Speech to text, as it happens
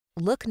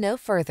Look no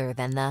further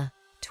than the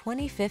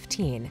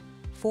 2015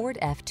 Ford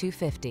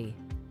F-250.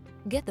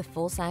 Get the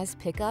full-size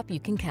pickup you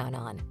can count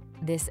on.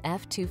 This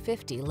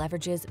F-250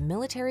 leverages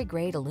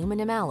military-grade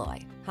aluminum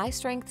alloy,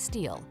 high-strength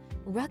steel,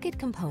 rugged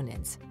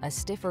components, a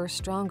stiffer,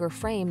 stronger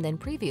frame than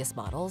previous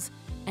models,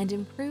 and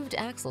improved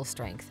axle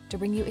strength to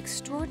bring you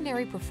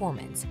extraordinary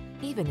performance,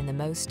 even in the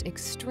most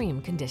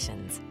extreme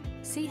conditions.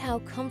 See how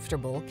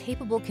comfortable,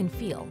 capable can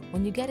feel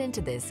when you get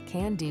into this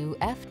can-do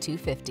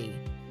F-250.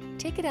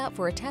 Take it out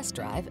for a test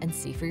drive and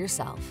see for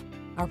yourself.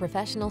 Our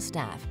professional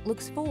staff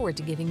looks forward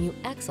to giving you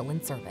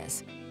excellent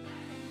service.